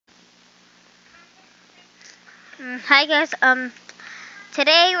Hi guys,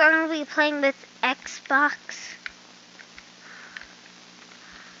 today we're gonna be playing with Xbox,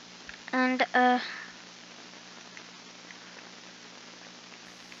 and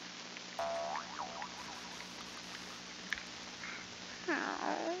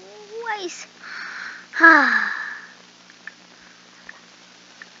wait.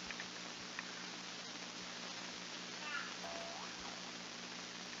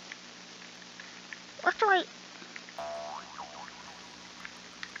 What do I?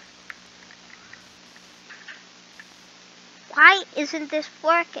 Why isn't this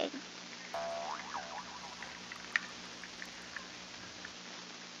working?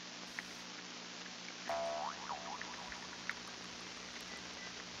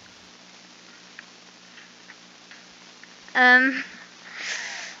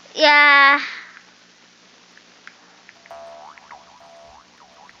 Yeah.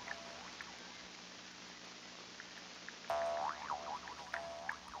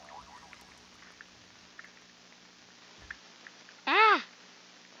 Ah.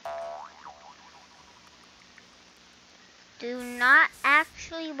 Do not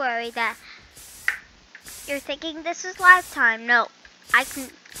actually worry that you're thinking this is lifetime. No, I can,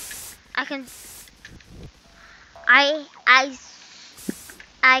 I can, I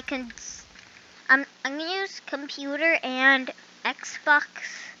can. I'm gonna use computer and Xbox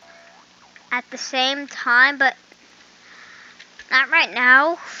at the same time, but not right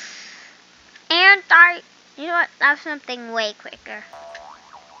now. And you know what? That's something way quicker.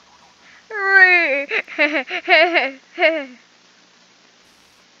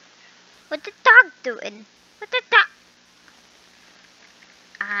 What the dog doing? What the dog?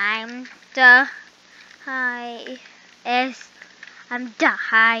 I'm the highest. I'm the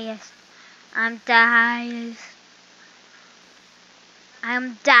highest. I'm the highest.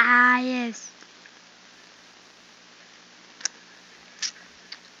 I'm the highest.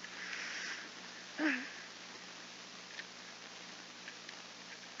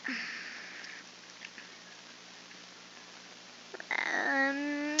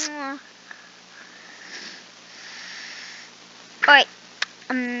 Alright. Wait.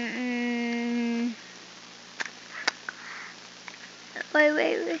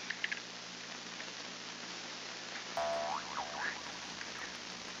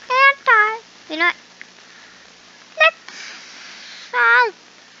 You know what? Let's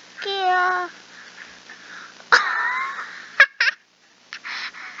kill.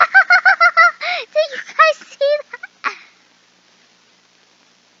 Did you guys see that?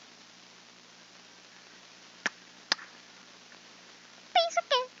 Piece of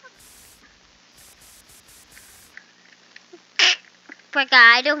cake. Forgot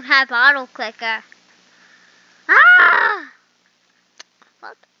I don't have auto clicker. Ah!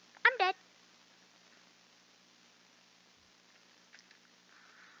 Well, I'm dead.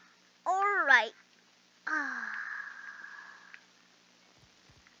 Alright.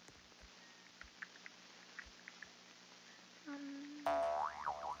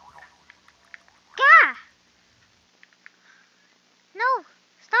 Gah! No,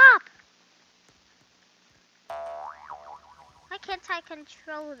 stop. Why can't I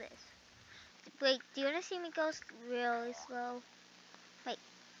control this? Wait, do you want to see me go really slow? Wait,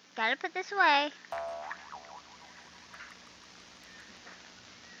 gotta put this away.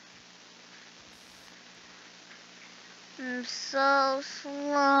 I'm so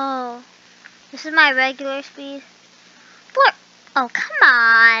slow. This is my regular speed. What? Oh, come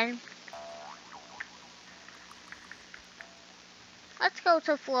on. Let's go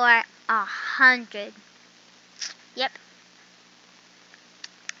to floor 100. Yep.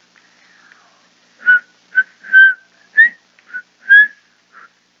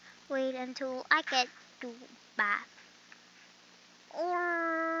 Wait until I get to bath.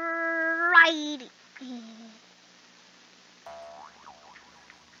 Alrighty.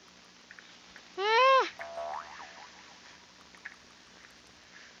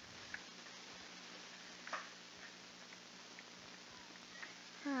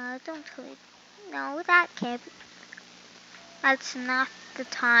 Don't tell me. No, that can't be. That's not the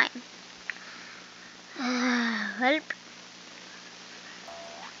time. Help.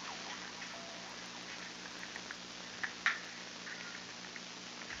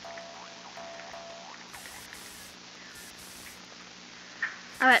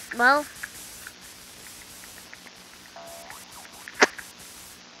 Alright, well.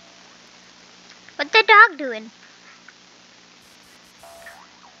 What's the dog doing?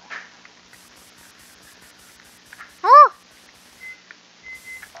 Oh!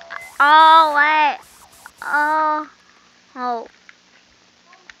 Oh, wait. Oh.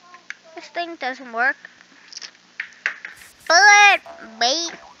 This thing doesn't work. bullet,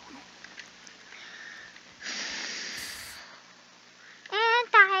 bait. And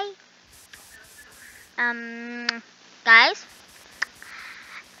die. Guys.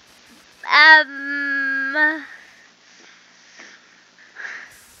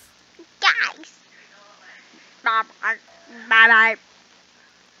 Guys. Bye bye. Bye bye.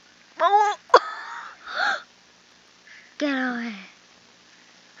 Oh. Get away.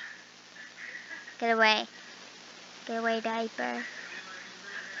 Get away. Get away, diaper.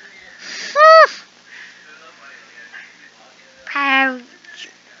 Ouch.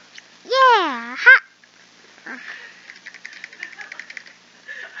 Yeah. Ha.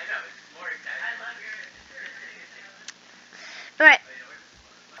 Right.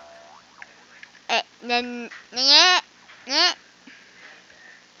 Then. Yeah. Yeah.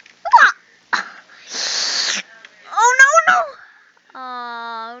 Oh no no.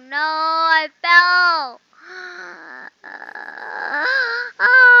 Oh no, I fell.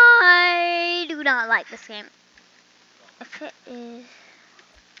 I do not like this game. If it is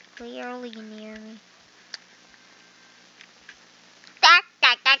clearly near me. Tack,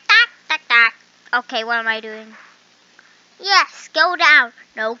 tack, tack, tack, tack, tack. Okay, what am I doing? Yes, go down.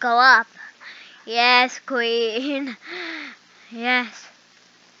 No, go up. Yes, queen. Yes.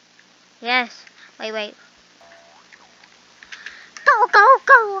 Yes. Wait, wait. Go, go,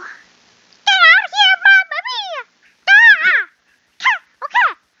 go. Get out of here, Mamma Mia. Ah!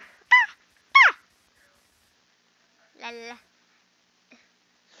 Okay. La, la, la.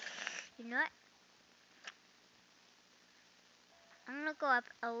 You know what? I'm gonna go up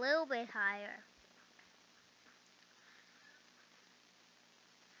a little bit higher.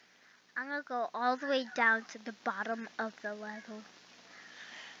 I'm gonna go all the way down to the bottom of the level.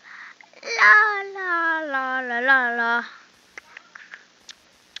 La la la la la la.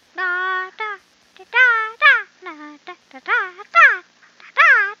 Da da da da da da da da da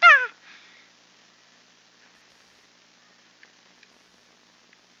da da.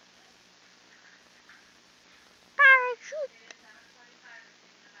 Parachute.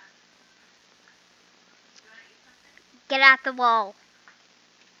 Get at the wall.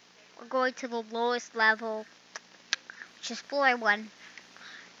 We're going to the lowest level, which is floor 1.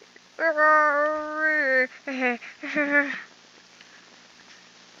 Bye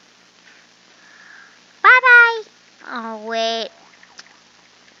bye. Oh wait.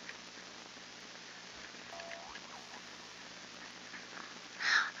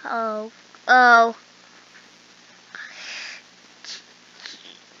 Oh. Oh.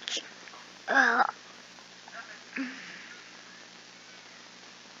 Oh.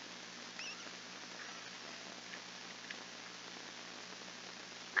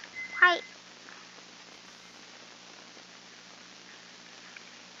 Hi.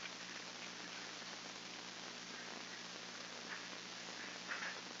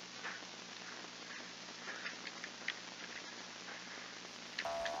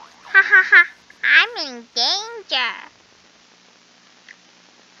 Ha ha ha. I'm in danger.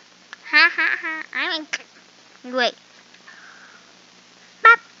 Ha ha ha. I'm in. Wait.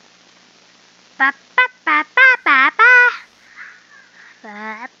 Bop. Bop bop bop bop bop bop. Bop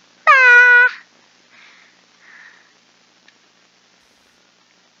bop.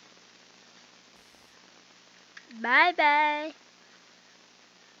 Bye bye.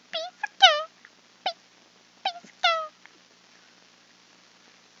 Piece of cake. Piece of cake.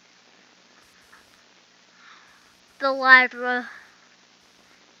 The lava.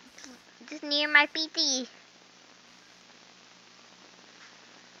 Just near my PT.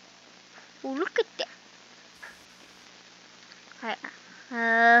 Oh, look at that.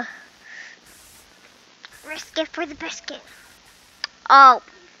 Alright. Risk it for the biscuit. Oh,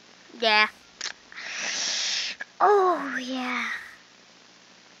 yeah. Oh, yeah.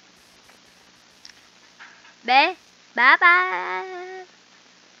 Bye. Bye-bye.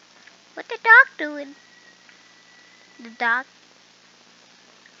 What the dog doing? The dog.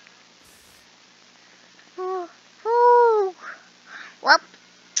 Ooh. Ooh. Well.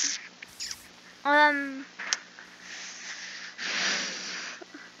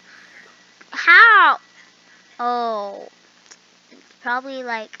 How? Oh. Probably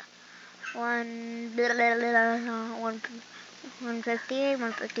like 150,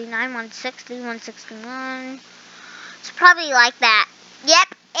 159, 160, 161. It's probably like that.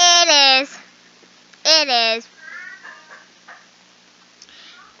 Yep, it is. It is.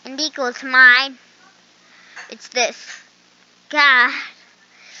 And equal to mine. It's this. God.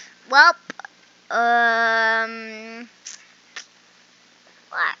 Well,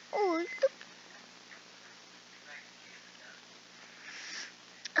 what?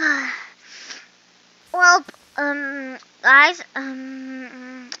 Oh, well, Guys,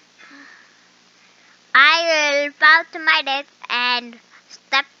 I will bow to my desk and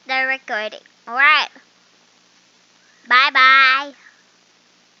stop the recording. Alright. Bye bye.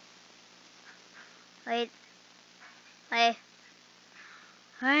 Wait. Wait.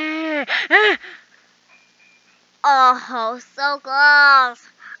 Oh, so close.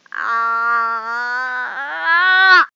 Ah.